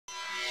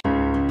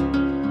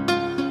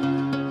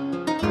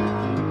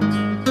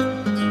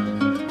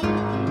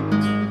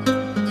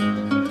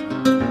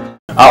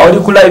Oli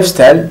ku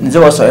lifestyle nze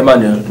waso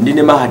Emmanuel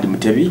ndine Mahadi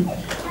Mutebi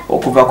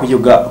okuva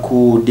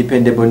ku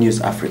Dependable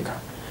News Africa.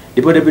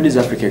 Dependable News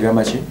Africa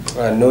gamba ki?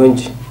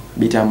 Nonji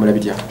bitambula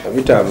bitya?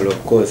 Bitambula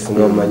of course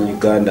no manyi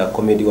Uganda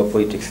comedy wa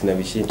politics na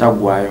bishi.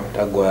 Tagwayo.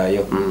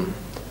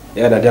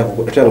 Ya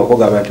nataka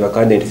kugamba nti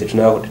bakandidate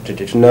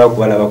tunao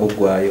kubala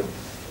bakugwayo.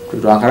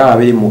 Twakala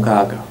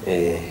 26.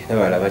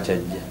 Nabala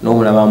bachajja.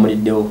 N'omulaba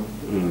amuliddewo.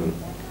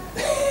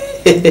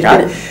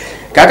 Kale.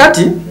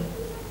 Kakati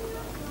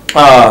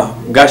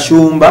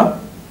Gashumba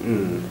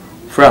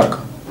Frank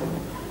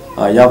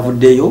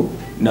yavuddeyo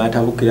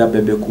n'atabukira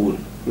Bebe Cool.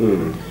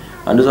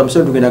 Andoza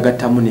msonto tugenda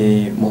gattamu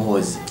ne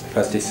Muhoozi.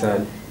 First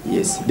son.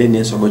 Yes. Then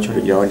Ensoga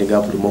cholijja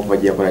wandiga buli movu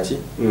bajja kola ki?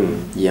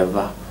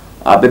 Yava.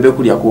 Bebe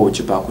Cool yako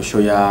obuccupa ku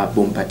show ya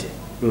Bompate.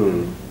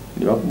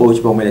 Ndiba kuba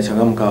obuccupa omwele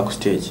changamuka ku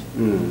stage.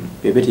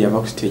 Bebe yava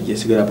ku stage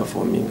yesigala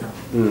performing.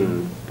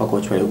 Paka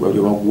obuccupa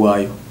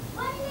yagwayo.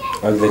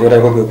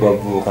 Azalira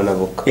ko kwa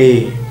navoka.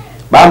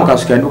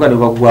 Bamukasuka nduka ne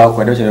bagwako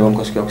kwa ndocha ne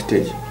bamukasuka ku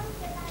stage.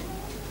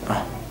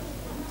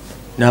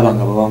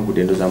 Nabanga babangu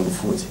dendo za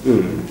mbufunzi.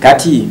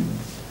 Kati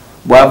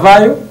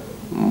bwavayo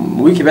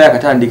wiki baya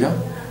katandika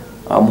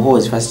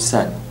Muhoozi first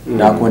son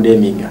na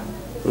kondeminga.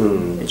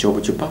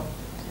 Ekyobuccupa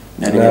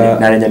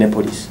nalenya ne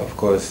police. Of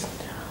course.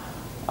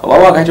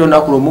 Wawa kati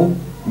onakulumu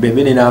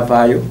Bebe ne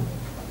navayo.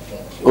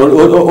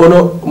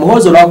 Ono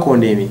Muhoozi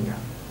olakondeminga.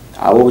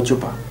 Abo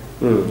buccupa.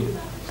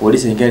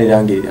 Police nkene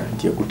langirira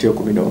nti ekutye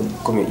kumino.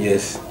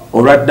 Yes.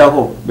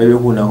 Olwaddako Bebe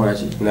Cool nakola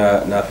ki?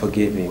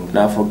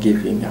 Na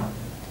forgiving.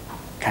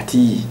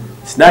 Kati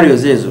scenario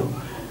zezo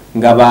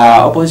nga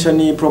ba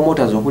opposition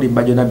promoters okuli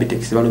Bajo na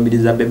Bitex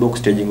balumiriza Bebe ku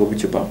staging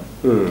obuccupa.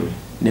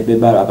 Ne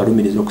Bebe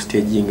abalumiriza ku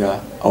staging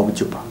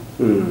obuccupa.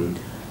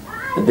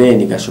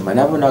 Then Gashumba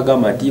nabo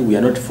nagamba nti we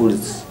are not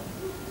fools.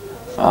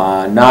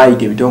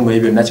 Naite bitongo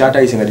ebyo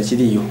nachata isinga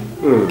tekiriyo.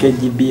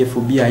 KGB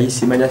FBI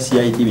simanya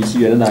CID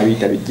bikiyo na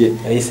abita bijje.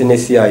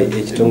 ISNCI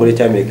ekitongole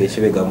kya America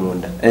ekibega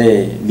munda.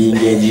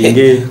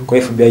 Binge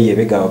ko FBI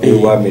yebega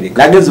wa America.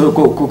 Lagezo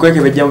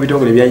kukweke bejja mu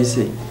bitongole bya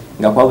ISE.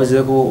 Nga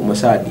kwabuzeko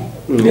Musadi.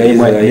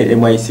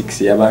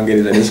 MI6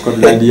 yabangereza ne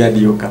Scotland Yard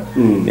yoka.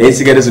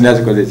 Esigale zonna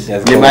zikoze ki?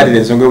 Ne mali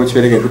ensonga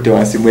okukibereke kutte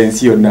wansi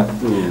bwensi yonna.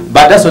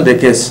 But that's not the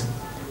case.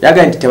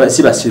 Yaga nti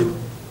sibasiru.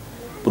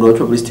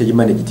 Bulotwa police stage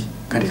managed.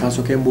 Kati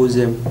kasoke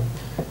mbuze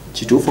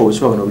kituufu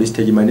obukiba bano police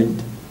stage managed.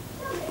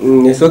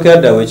 Nesoke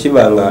adawe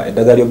kibanga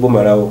edagali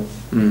obumalawo.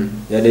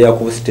 Yade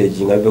yaku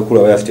stage nga Bebe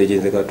Cool ya stage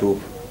nze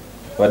katuufu.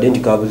 Wadde nti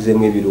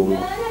kabuzemu ebirungo.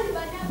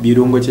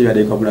 Birungo kye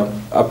yade kabulamu.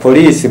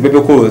 Police Bebe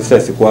Cool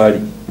sasa kwali.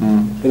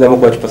 Nza mu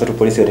kwa chipasa tu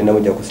police yade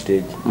namujja ku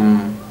stage.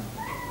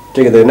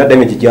 Tegeza na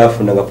damage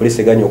jafuna nga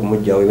police ganyo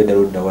okumujja we beda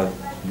ludda wa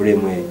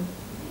blame we.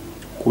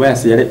 Kuba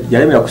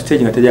yale mera ku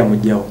stage nga tejja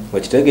mujjawo.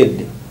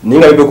 Wakitegedde.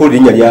 Ninga Bebe Cool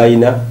linya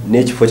lyayina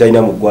n'ekifo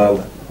kyalina mu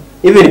ggwanga.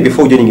 Even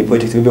before joining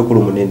politics Bebe Cool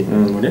munene.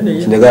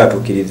 Munene. Kinega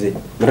atukirize.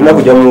 Natana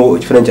kujja mu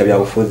kifananyi kya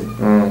byabufuzi.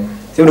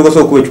 Sibuli ko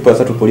sokuwe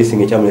chipasa tu police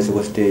ng'ekyamulese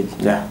ku stage.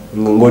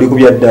 Ngoli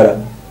kubya ddala.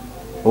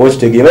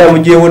 Okitegeye baya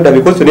mujjewo dda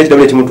because ne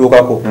kitabule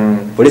kimutuukako.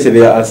 Police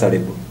be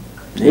answerable.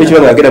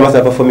 Ekyo ngagenda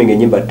masa performing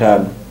enyimba 5.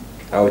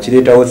 Awo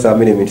kireetawo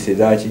some elements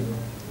ezaki.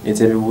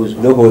 Ezebibuzo.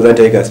 Nokoza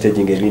nti ayika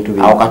staging ebintu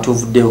bino. Awo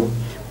katuvuddewo.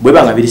 Bwe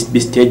banga biri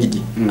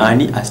staged.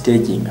 Ani a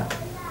staging.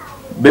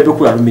 Bebe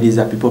Cool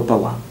alumiriza people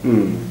power.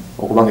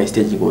 Okubanga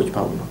staging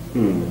okipa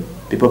buno.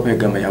 People power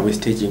gamba yawe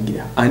staging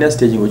ya. Ani a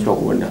staging okipa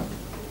kubona.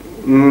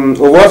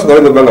 Obwaso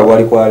galo banga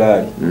bwali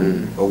kwalali.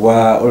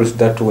 Obwa all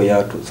start to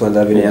ya so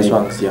ndabe ya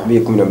swanks ya.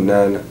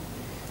 18.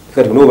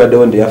 Kati kuno badde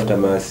on the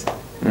aftermath.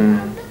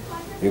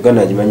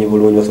 Uganda agimanyi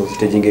bulungi waso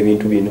staging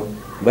ebintu bino.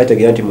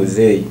 Bategera nti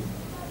muzeeyi.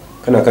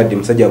 Kana kadde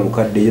musajja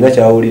mukadde yina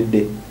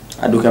kyawulidde.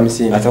 Aduka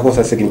msingi.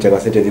 Atakosa sekini changa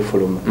sente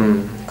zifuluma.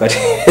 Kati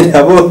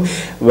nabo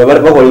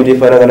bakola ebintu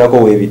ebifaanaganako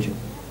webityo.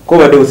 Ko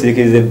badde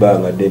busirikiriza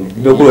ebbanga ddene.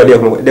 Bebe Cool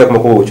yadde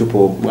akumakuba obuccupa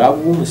obwo.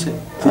 Bwagumuse.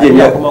 Sije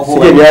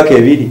emyaka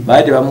 2.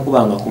 Baade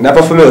bamukubanga ku. Na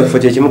performance kifo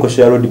kyekimu ku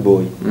Share Road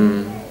Boy.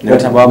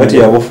 Bati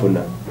yabufuna.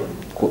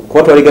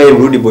 Kwa twaligaye mu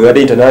Road Boy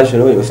yadde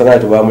international osanga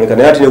tubamuleka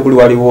naye ati ne kuli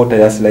wali water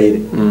ya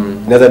slide.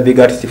 Another big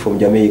artist from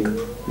Jamaica.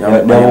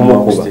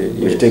 Namukuba.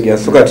 Ekitegera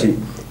sokati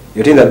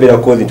yotinza bera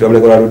cause nti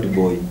bamuleka Road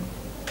Boy.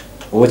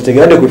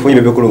 Okitegera kuifunye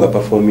Bebe Cool nga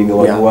performing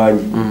wanyi.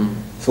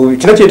 So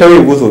kino kyetawo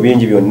ebibuuzo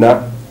bingi byonna.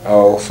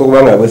 So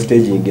kubanga abo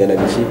staging yana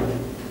biki.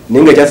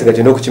 Ninga kyasiga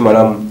tendo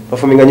kukimalamu.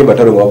 Performing nyimba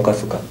talo nga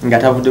wakasuka. Nga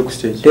tavudde ku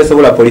stage.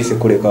 Tesobola police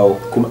kulekawo.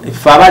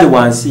 Fabali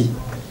wansi.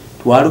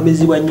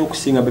 Twalumizibwa nnyo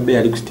okusinga Bebe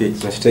yali ku stage.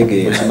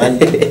 Nakitegeera.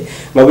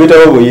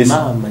 Mabitawo boyisi.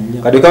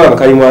 Kati kawa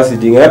kali mu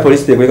acid nga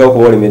police tekweka ko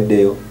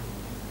bolemeddeyo.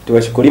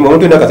 Tubashikulima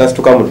omuntu ndaka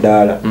tasituka mu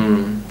ddala.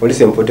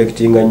 Police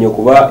protecting nnyo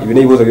kuba ibine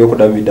ibibuuzo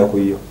by'okudambidda ku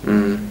iyo.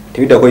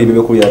 Tibidda ko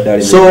Bebe Cool ya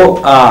ddala. So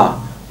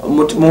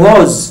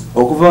Muhoozi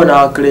okuva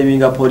na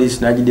claiming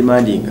police na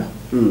demandinga.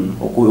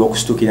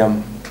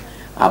 Okustukiramu.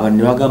 Abantu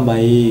ne bagamba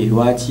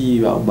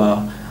lwaki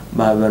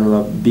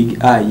bano big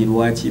eye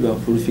lwaki ba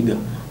full figure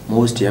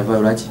most yava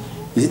lwaki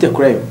is it a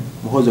crime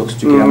Muhoozi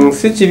okustukiramu?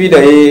 Si kibida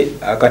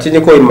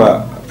akatini ko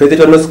ima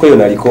president no siko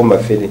yona alikoma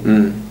fene.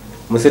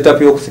 mu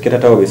setup yo kusiketa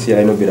tawo besi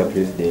alino bila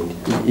president.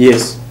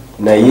 Yes.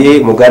 Na ye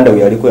muganda we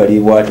yaliko yali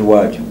bwatu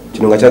bwatu.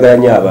 Kino nga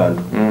kyaganya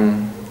abantu.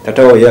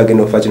 Tatawo ye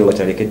agenda ofa kino nga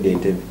kyalekedde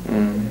Entebbe.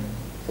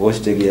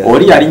 Okitegera.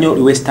 Oli yalinyo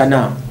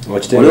Westerner.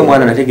 Oli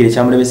omwana nategere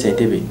kyamulemesa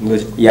Entebbe.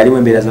 Yalimu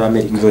embeera za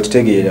America.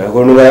 Ngokitegeera.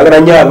 Kono nga yagala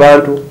nnyo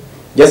abantu.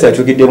 Jasi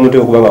achukidde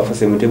muntu okuba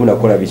bafuse muntu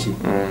nakola biki.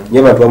 Nye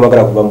abantu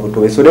bamagala kuba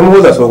mputo. So ne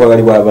Muhoozi soko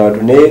galibwa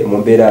abantu ne mu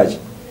mbeera ki.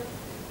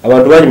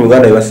 Abantu bali mu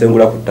Uganda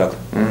basengula ku ttaka.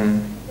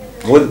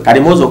 Kali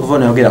Muhoozi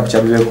okuvona yogera ku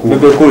kya Bebe Cool.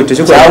 Bebe Cool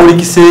tekiko kyawuli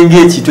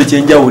kisenge ekitwe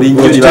kyenjawuli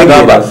nnyo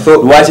libagamba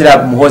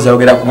lwakira Muhoozi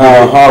yogera ku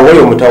wali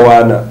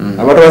omutawaana.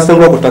 Abantu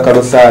basengula ku ttaka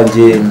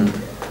Lusanje.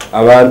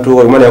 Abantu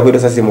omwana yakwita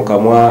sasi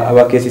mukamwa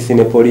abakesisi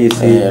ne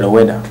poliisi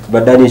Rowena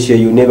badanishe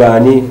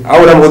yunebani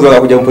awo na Muhoozi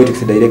akakuja mu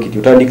politics direct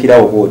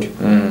utandikirawo bwotyo.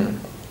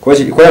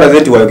 Kwa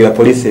razeti wayogera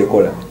police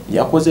ekola.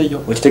 Yakoze yo.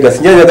 Okitega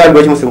sinjaza kandi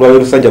baki musengula we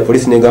Lusanja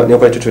police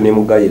nekola toto ne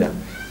mugayira.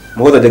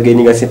 Muhoozi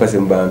ategeninga sympathy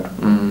mu bantu.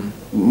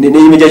 Ne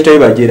imija kitayi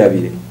bajera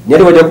bire.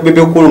 Nyali wajja ku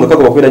Bebe Cool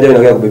ngakako bakwenda jali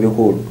nagaya ku Bebe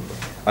Cool.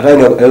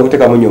 Atanga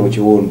kuteka munyo mu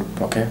kiwundu.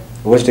 Okay.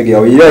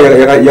 Okitega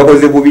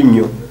yakoze bubi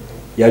nnyo.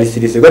 Yali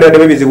sirise gada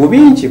bebizi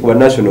bubinchi ku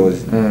nationals.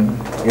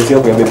 Yesi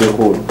yako ya Bebe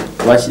Cool.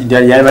 Wachi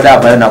yali bada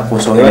abana na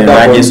kusongera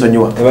naje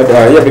sonywa.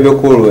 Ya Bebe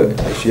Cool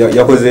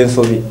yakoze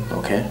Ensobi.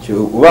 Okay.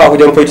 Uba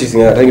kujja mu politics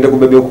ngata ku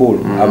Bebe Cool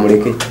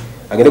amuleke.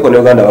 Agende ko ne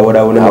Uganda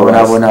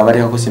babona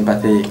abateka ku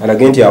sympathy.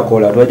 Alagenti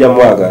akola twaja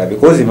mwagala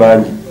because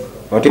banji.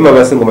 Batima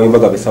basengo mayimba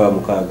gabesaba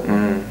mukaga.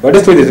 Bade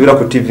stories zibira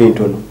ku TV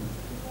ntono.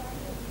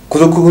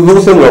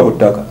 Kuzokusengula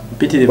kutaka.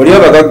 Bali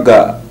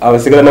abagagga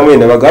abasigala namwe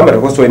nabagamba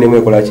takoso ene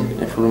mwe kolachi.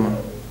 Efuluma.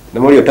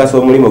 Namuli otaso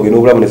omulimo gino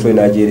obulamu ne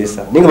soina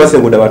ajeresa. Ninga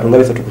basenguda abantu nga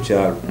besatu ku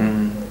kyalo.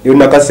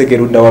 Yonna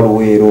kasekero dda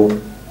waluweero.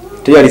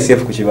 Teyali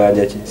safe ku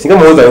kibanja ki. Singa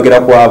Muhoozi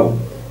ayogera kwabo.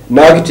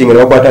 Nakitinga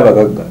bakwata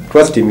abagagga.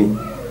 Trust me.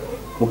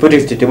 Mu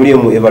politics temuli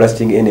mu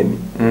everlasting enemy.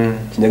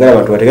 Kinyagala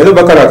abantu bategezo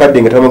bakala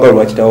akadde nga tamagalo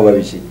lwakitawo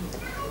babiki.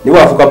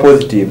 Niwe afuka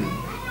positive.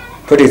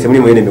 Politics temuli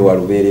mu enemy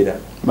walubeerera.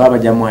 Baba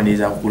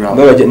jamwaniza kula.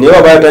 Baba niwe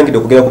abatangide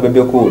okugera ku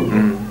Bebe Cool.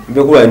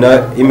 Bebe Cool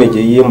alina image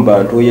ye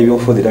mbantu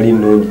y'ebyofuzi tali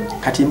nnungi.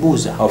 Kati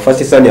mbuuza.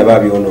 First son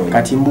yababyono.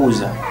 Kati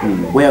mbuuza.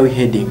 Where are we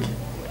heading?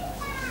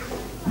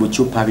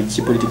 Buccupa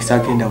biki politics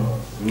agenda.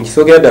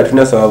 Kisogera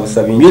tuna sababu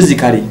sabi.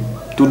 Musically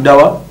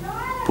tuddawa,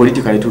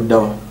 politically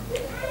tuddawa.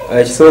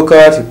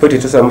 Kisoka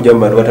politics tusa mujja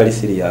mbantu batali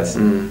serious.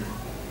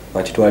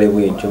 Bati twale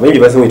bwencho. Maybe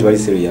basemwe twali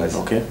serious.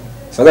 Okay.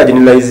 Sanga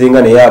generalizing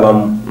ne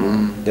yabamu.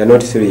 They are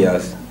not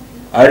serious.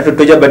 Ali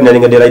tutoja bad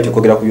nalinga de right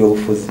okogera ku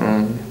byobufuzi.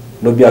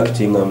 No be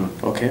acting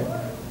Okay.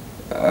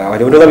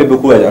 Ali onoga Bebe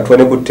Cool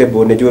atwane ku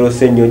table ne jwero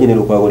senyo nyine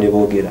lukwago ne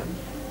bogera.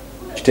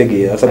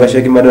 Kitegeera asaka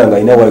sheki madanga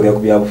ina walga ku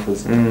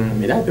byabufuzi.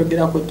 Mirabyo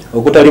gera ko.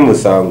 Okutali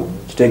musango.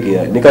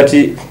 Kitegeera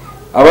nikati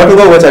abantu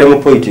nga batali mu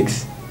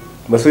politics.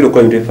 Basubira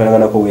okukola ebintu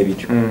ebifaanagana ko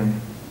webityo.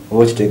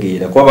 Obo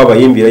kitegeera kwa baba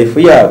yimbi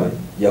life yaabwe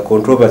ya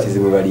controversies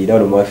mu balira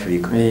no mu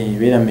Africa.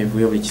 Bera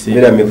mevuyo buli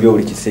kiseera. Bera mevuyo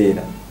buli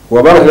kiseera.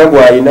 Wabanga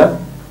twagwayina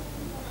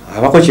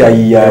abako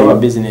kyayiyayo aba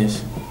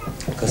business.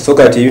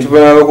 Kasoka ati ebintu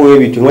bana ko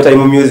webityo ngota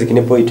mu music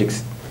ne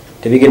politics.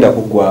 Tebigenda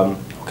kugwamu.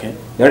 Okay.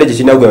 Nale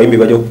kikinagwa yimbi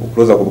bajo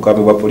kuclose ku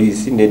bukambe bwa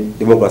police ne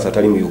democracy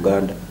atali mu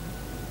Uganda.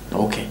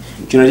 Okay.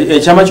 Kino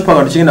chama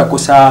chupanga tukigenda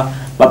kukosa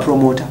ba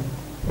promoter.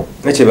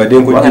 Eche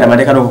badengo wakana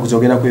mandeka no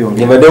kuzogenda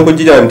kuyongera. Badengo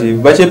jira nti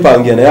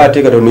bachepangia na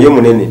yateka to niyo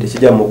munene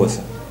tekijja mukosa.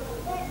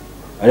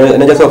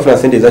 Anaja so funa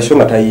sente za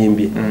shonga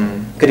tayimbi.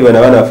 Kati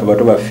bana bafa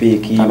bato ba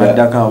fake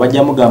abadaka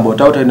bajja mugamba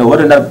otauta no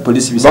wato na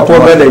police bisatu.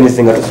 Bako benda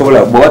inisinga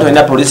tusobola. Bo wato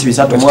ina police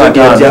bisatu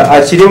mwata.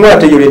 Achirimu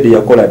ateyolede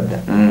yakola dda.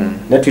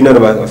 Natwina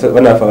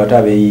bana afa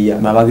batabe yiya.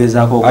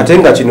 Mabagezako.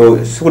 Atenga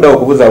kino sikuda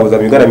okubuza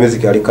Uganda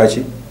music ali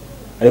kachi.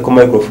 Ali ku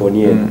microphone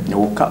ye.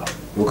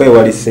 Uka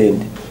wali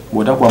sente.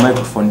 Bota kwa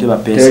microphone teba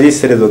pesa. Teri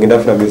sente zogenda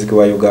funa music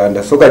wa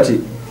Uganda. So kati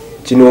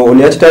kino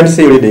oni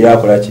achitandise yolede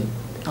yakola ki.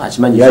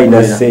 Achimanyi ya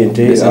ina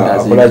sente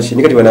akola ki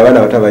nikati bana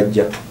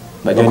batabajja.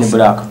 Bajoni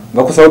black.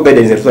 Bakusaba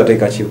guidance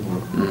tutateka chivu.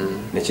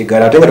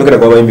 Nekigala atenga tokera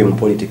kwa bayimbi mu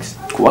politics.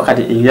 Ku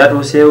wakati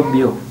ebyatuseyo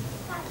byo.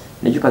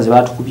 Nejupa ze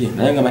batukubye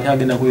naye nga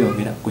matagenda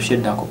kuyongera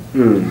kusheddako.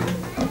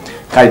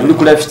 Kali tuli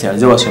ku lifestyle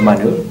ze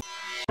wasomani.